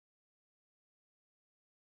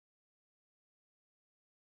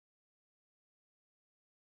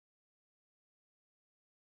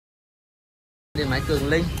Điện máy Cường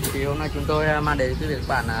Linh. Thì hôm nay chúng tôi mang đến quý vị các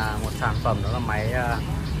bạn một sản phẩm, đó là máy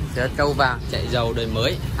Trâu Vàng chạy dầu đời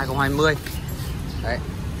mới 2020. Đấy.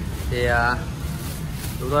 Thì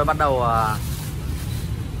chúng tôi bắt đầu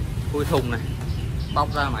khui thùng này,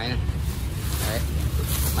 bóc ra máy này. Đấy.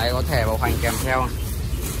 Máy có thẻ bảo hành kèm theo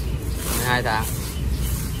 12 tháng.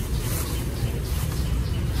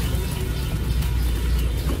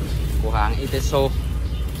 Của hãng Iteso.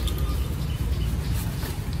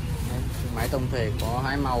 Máy tổng thể có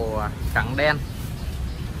hai màu trắng đen.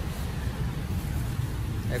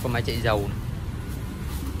 Đây có máy chạy dầu này.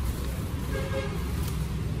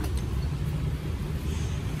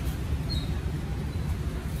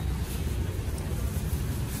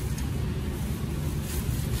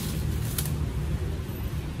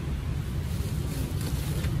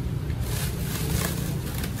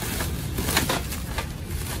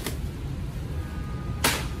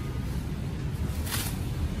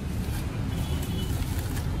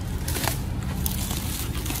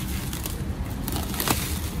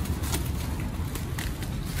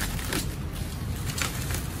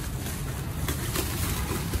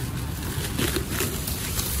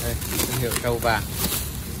 Thương hiệu Trâu Vàng.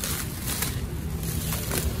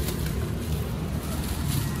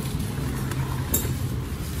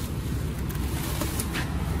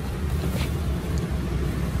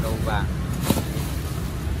 Trâu Vàng.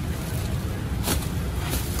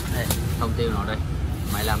 Đây, thông tin nó đây.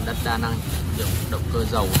 Máy làm đất đa năng, dụng động cơ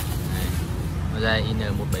dầu. Đây. Dây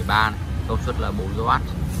IN173 này, công suất là 4W.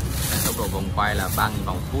 Tốc độ vòng quay là 3.000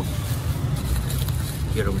 vòng phút.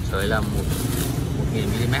 Chiều rộng sới là 1.000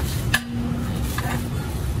 mm.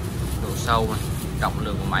 Độ sâu này. Trọng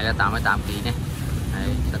lượng của máy là 88 kg này. Đấy,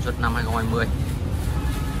 sản xuất năm 2020.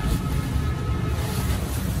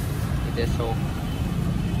 Iteso.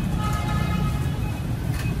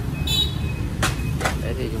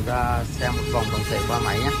 Đấy thì chúng ta xem một vòng tổng thể qua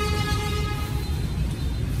máy nhé.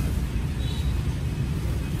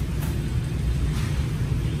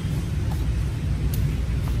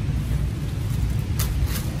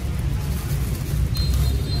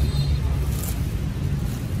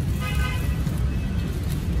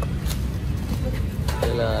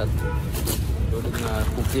 Đây là đối tượng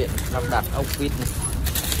phụ kiện lắp đặt ốc vít này.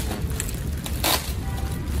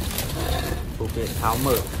 Phụ kiện tháo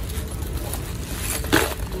mở.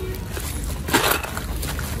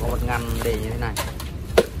 Có một ngăn để như thế này,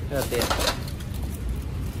 rất là tiện.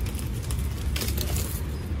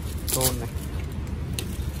 Tôn này,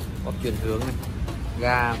 có chuyển hướng này,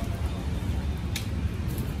 ga.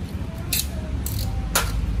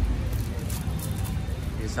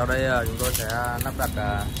 Thì sau đây chúng tôi sẽ lắp đặt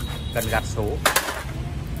cần gạt số.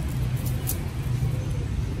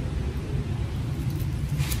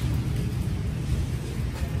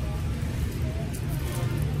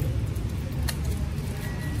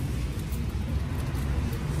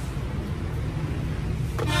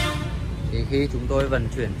 Thì khi chúng tôi vận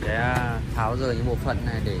chuyển sẽ tháo rời những bộ phận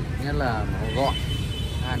này để nhất là nó gọn,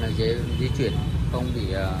 hay là dễ di chuyển, không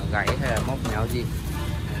bị gãy hay là móc méo gì.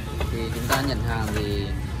 Thì chúng ta nhận hàng thì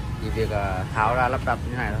việc tháo ra lắp đặt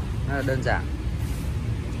như này thôi, rất là đơn giản.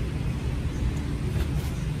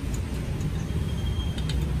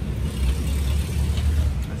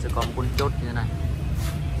 Nó sẽ có một con chốt như thế này.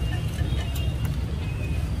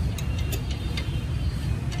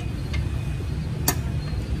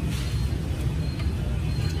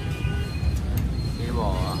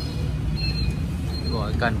 Bỏ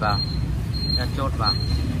cái cần vào, nhét chốt vào.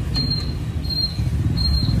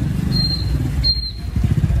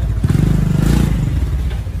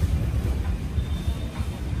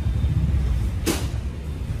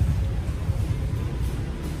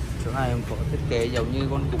 Chỗ này có thiết kế giống như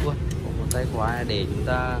con cũ thôi, có một tay khóa để chúng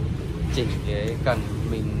ta chỉnh cái cần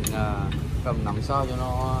mình cầm nắm sao cho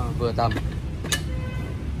nó vừa tầm.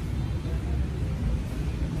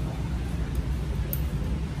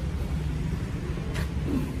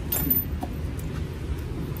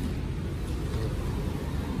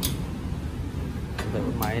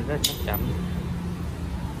 Máy rất chắc chắn.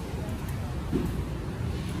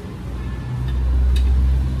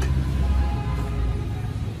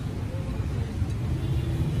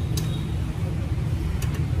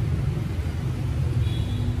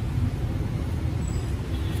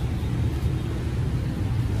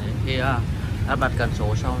 Khi lắp đặt cần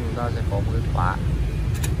số xong chúng ta sẽ có một cái khóa.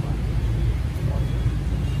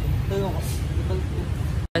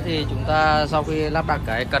 Thì chúng ta sau khi lắp đặt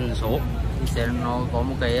cái cần số thì sẽ nó có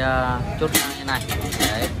một cái chốt như này.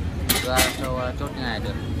 Đấy, chúng ta chốt như này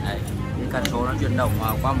được. Đấy, cái cần số nó chuyển động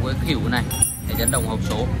qua một cái khỉu này để dẫn động hộp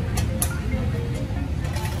số.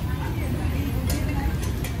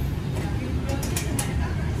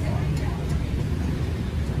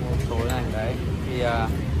 Đấy thì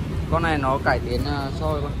con này nó cải tiến so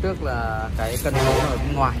với con trước là cái cần số ở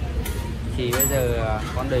bên ngoài, thì bây giờ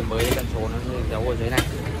con đời mới cần số nó giấu ở dưới này.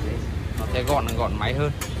 Đấy, nó sẽ gọn máy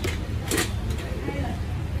hơn.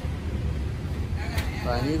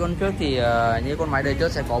 Và như con trước thì như con máy đời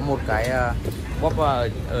trước sẽ có một cái bóp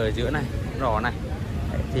ở giữa này đỏ này.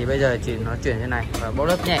 Đấy, thì bây giờ nó chuyển thế này và bóp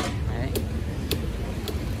rất nhẹ. Đấy.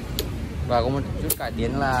 Và có một chút cải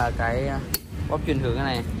tiến là cái bóp chuyển hướng cái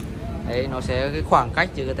này. Đấy, nó sẽ cái khoảng cách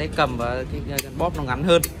giữa cái tay cầm và cái bóp nó ngắn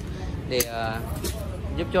hơn, để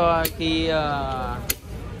giúp cho khi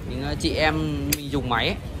những chị em mình dùng máy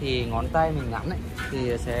ấy, thì ngón tay mình ngắn ấy,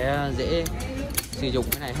 thì sẽ dễ sử dụng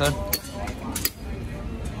cái này hơn.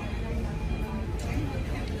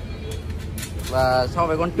 Và so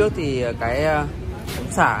với con trước thì cái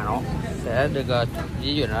ống xả nó sẽ được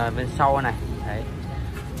di chuyển ở bên sau này. Đấy.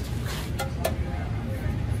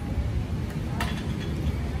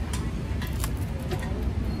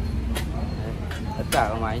 Tất cả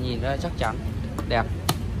các máy nhìn rất chắc chắn, đẹp.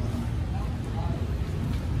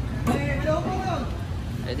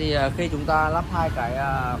 Đấy thì khi chúng ta lắp hai cái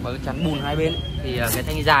bờ chắn bùn hai bên thì cái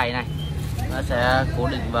thanh dài này nó sẽ cố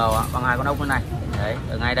định vào bằng hai con ốc bên này. Đấy,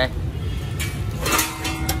 ở ngay đây.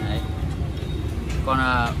 Đấy. Còn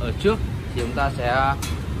ở trước thì chúng ta sẽ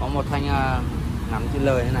có một thanh ngắn chữ L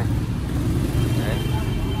như này. Đấy.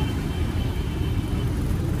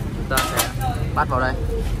 Chúng ta sẽ bắt vào đây.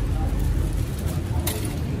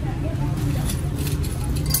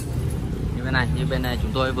 Như bên này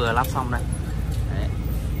chúng tôi vừa lắp xong đây. Đấy.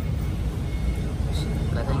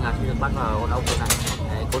 Cái thanh ngắn được bắt vào con ốc này.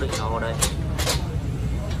 Đấy, cố định nó vào đây.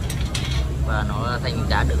 Và nó thành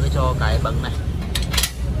đá đỡ cho cái bấng này.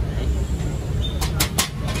 Đấy.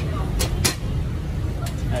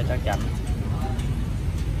 Đây, chắc chắn.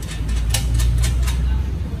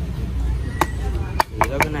 Thì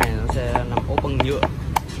cái này nó sẽ nằm ốp bằng nhựa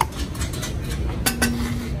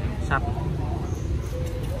sắt.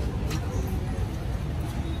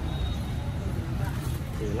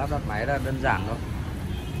 Thì lắp đặt máy là đơn giản thôi.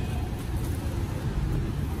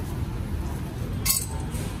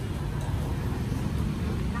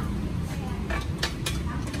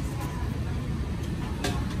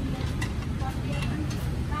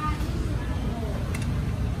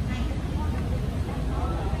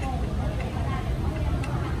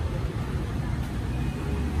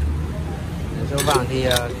 Trâu vàng thì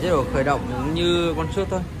chế độ khởi động giống như con trước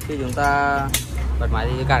thôi. Khi chúng ta bật máy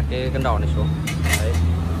thì gạt cái cân đỏ này xuống. Đấy.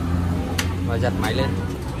 Và giật máy lên.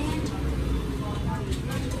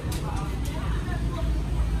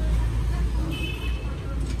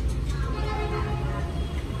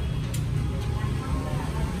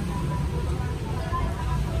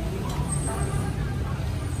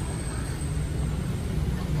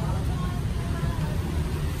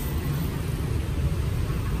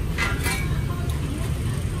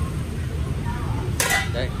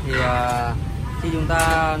 Đấy thì khi chúng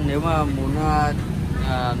ta nếu mà muốn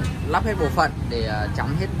lắp hết bộ phận để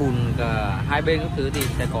chắn hết bùn hai bên các thứ thì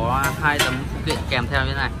sẽ có hai tấm phụ kiện kèm theo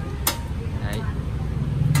như thế này. Đấy.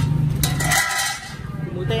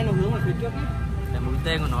 Mũi tên nó hướng về phía trước. Đấy, mũi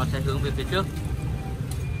tên của nó sẽ hướng về phía trước.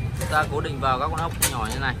 Chúng ta cố định vào các con ốc nhỏ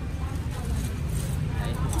như thế này.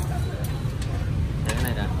 Đấy. Thế cái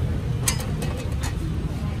này đã.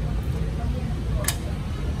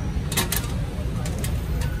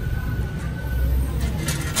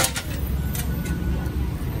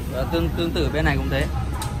 Và tương tự bên này cũng thế.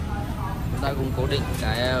 Chúng ta cũng cố định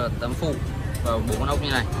cái tấm phụ vào bốn con ốc như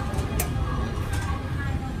này.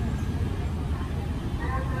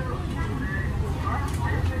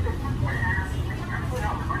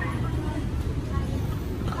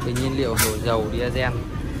 Cái nhiên liệu đổ dầu diesel.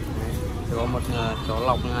 Sẽ có một chó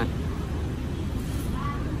lọc như này.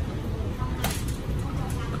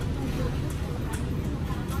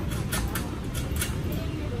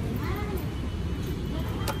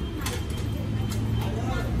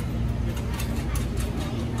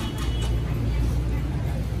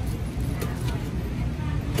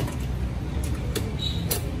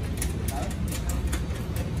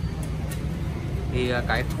 Thì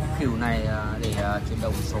cái khỉu này để chuyển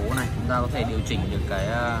động số này chúng ta có thể điều chỉnh được cái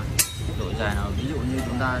độ dài nào. Ví dụ như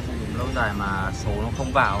chúng ta sử dụng lâu dài mà số nó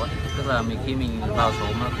không vào ấy, tức là khi mình vào số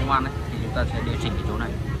mà không ăn ấy, thì chúng ta sẽ điều chỉnh cái chỗ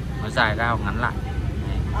này nó dài ra hoặc ngắn lại.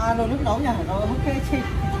 À rồi nước nấu nhỉ, rồi ok chị.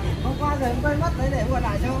 Hôm qua giờ em quên mất đấy, để gọi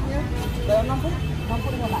lại cho ông nhé. Giờ 5 phút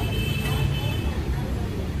gọi lại.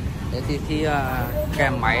 Đấy thì khi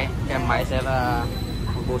kèm máy sẽ là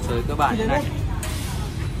một bộ sới cơ bản như này.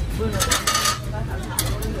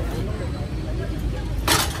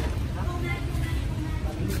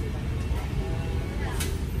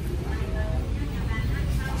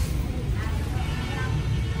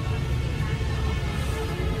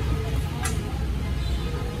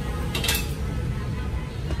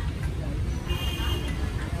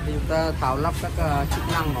 tháo lắp các chức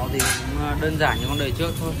năng nó thì cũng đơn giản như con đời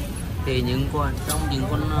trước thôi. Thì trong những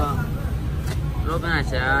con lốp này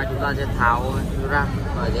chúng ta sẽ tháo ra,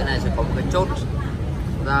 và ở dưới này sẽ có một cái chốt,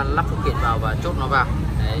 chúng ta lắp phụ kiện vào và chốt nó vào.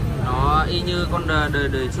 Đấy, nó y như con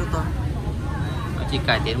đời trước thôi, nó chỉ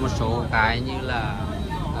cải tiến một số cái như là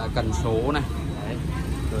cần số này. Đấy,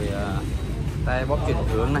 rồi tay bóp chuyển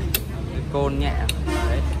hướng này, cái côn nhẹ.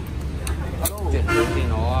 Đấy, chuyển hướng thì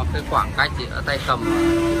cái khoảng cách thì ở tay cầm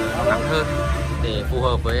nó ngắn hơn để phù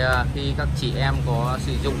hợp với khi các chị em có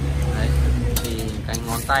sử dụng. Đấy, thì cái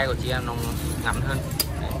ngón tay của chị em nó ngắn hơn.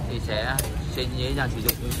 Đấy, thì sẽ dễ dàng sử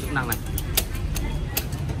dụng cái chức năng này,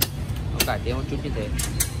 nó cải tiến một chút như thế.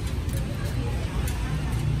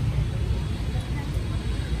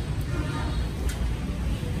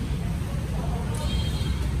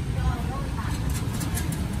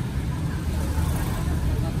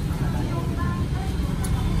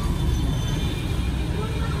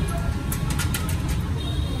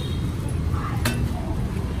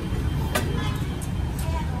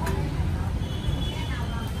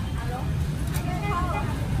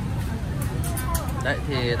 Đấy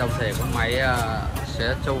thì tổng thể con máy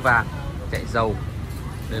sẽ Trâu Vàng chạy dầu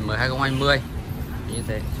đời mới 2020 như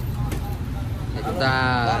thế. Để chúng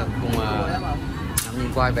ta cùng ngắm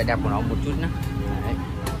nhìn qua vẻ đẹp của nó một chút nhé. Đấy,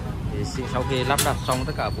 thì sau khi lắp đặt xong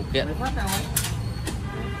tất cả phụ kiện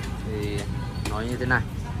thì nó như thế này,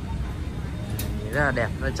 rất là đẹp,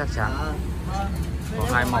 rất là chắc chắn. Có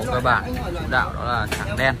hai màu cơ bản chủ đạo, đó là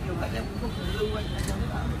trắng đen.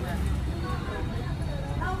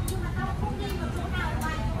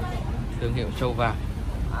 Thương hiệu Trâu Vàng.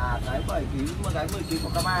 Cái 7 kg mà cái 10 kg của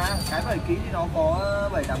Kama, cái 7 kg thì nó có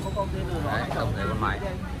 7800 trên đường nó. Đấy, tổng thể con máy.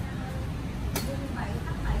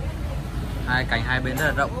 Hai cánh hai bên rất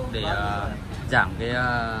là rộng để giảm cái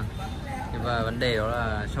vấn đề đó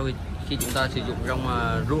là sau khi chúng ta sử dụng trong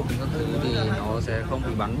ruộng các thứ thì nó sẽ không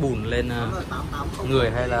bị bắn bùn lên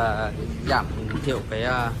người, hay là giảm thiểu cái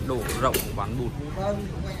độ rộng của bắn bùn.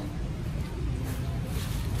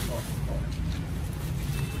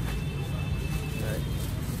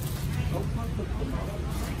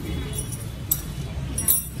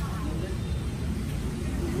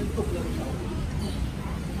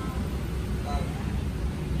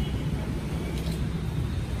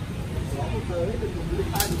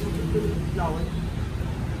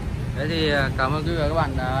 Đấy thì cảm ơn quý vị và các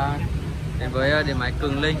bạn đã đến với điện máy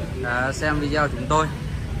Cường Linh, đã xem video của chúng tôi.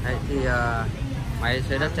 Đấy thì máy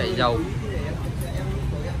xới đất chạy dầu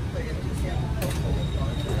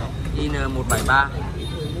IN173,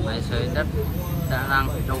 máy xới đất đa năng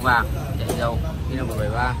Trâu Vàng chạy dầu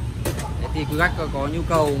IN173. Đấy thì quý khách có nhu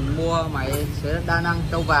cầu mua máy xới đất đa năng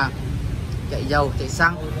Trâu Vàng chạy dầu chạy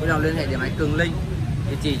xăng, quý nào liên hệ điện máy Cường Linh,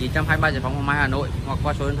 địa chỉ 923 Giải Phóng Hoàng Mai, Hà Nội, hoặc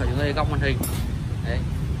qua số điện thoại chúng tôi góc màn hình. Đấy,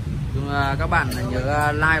 các bạn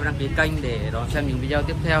nhớ like và đăng ký kênh để đón xem những video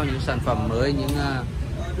tiếp theo, những sản phẩm mới, những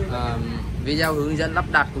video hướng dẫn lắp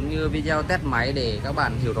đặt cũng như video test máy để các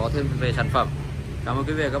bạn hiểu rõ thêm về sản phẩm. Cảm ơn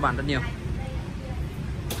quý vị và các bạn rất nhiều.